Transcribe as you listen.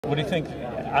What do you think?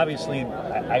 Obviously,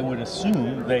 I would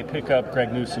assume they pick up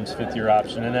Greg Newsome's 5th-year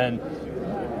option, and then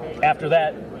after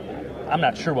that, I'm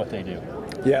not sure what they do.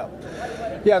 Yeah,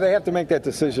 they have to make that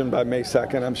decision by May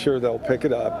 2nd. I'm sure they'll pick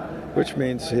it up, which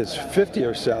means his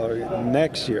 5th-year salary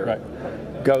next year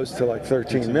goes to like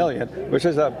 $13 million, which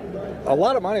is a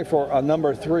lot of money for a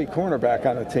number 3 cornerback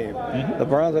on a team. The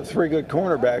Browns have 3 good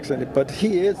cornerbacks, but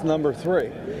he is number 3,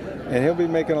 and he'll be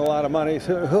making a lot of money.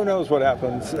 So who knows what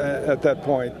happens at that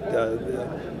point?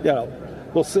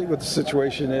 We'll see what the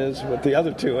situation is with the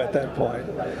other 2 at that point.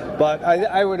 But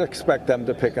I would expect them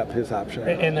to pick up his option.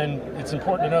 And then it's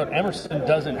important to note, Emerson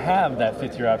doesn't have that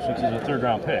 5th-year option because he's a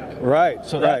 3rd-round pick. Right.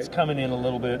 So that's coming in a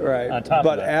little bit on top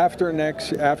of that. But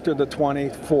after the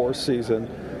 24 season,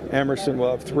 Emerson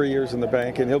will have 3 years in the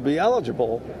bank, and he'll be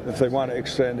eligible if they want to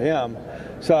extend him.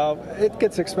 So it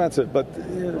gets expensive, but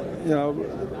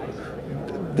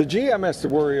the GM has to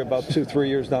worry about 2-3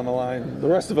 years down the line. The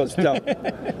rest of us don't.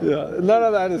 None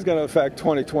of that is going to affect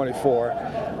 2024,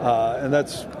 and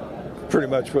that's pretty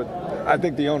much what I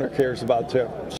think the owner cares about too.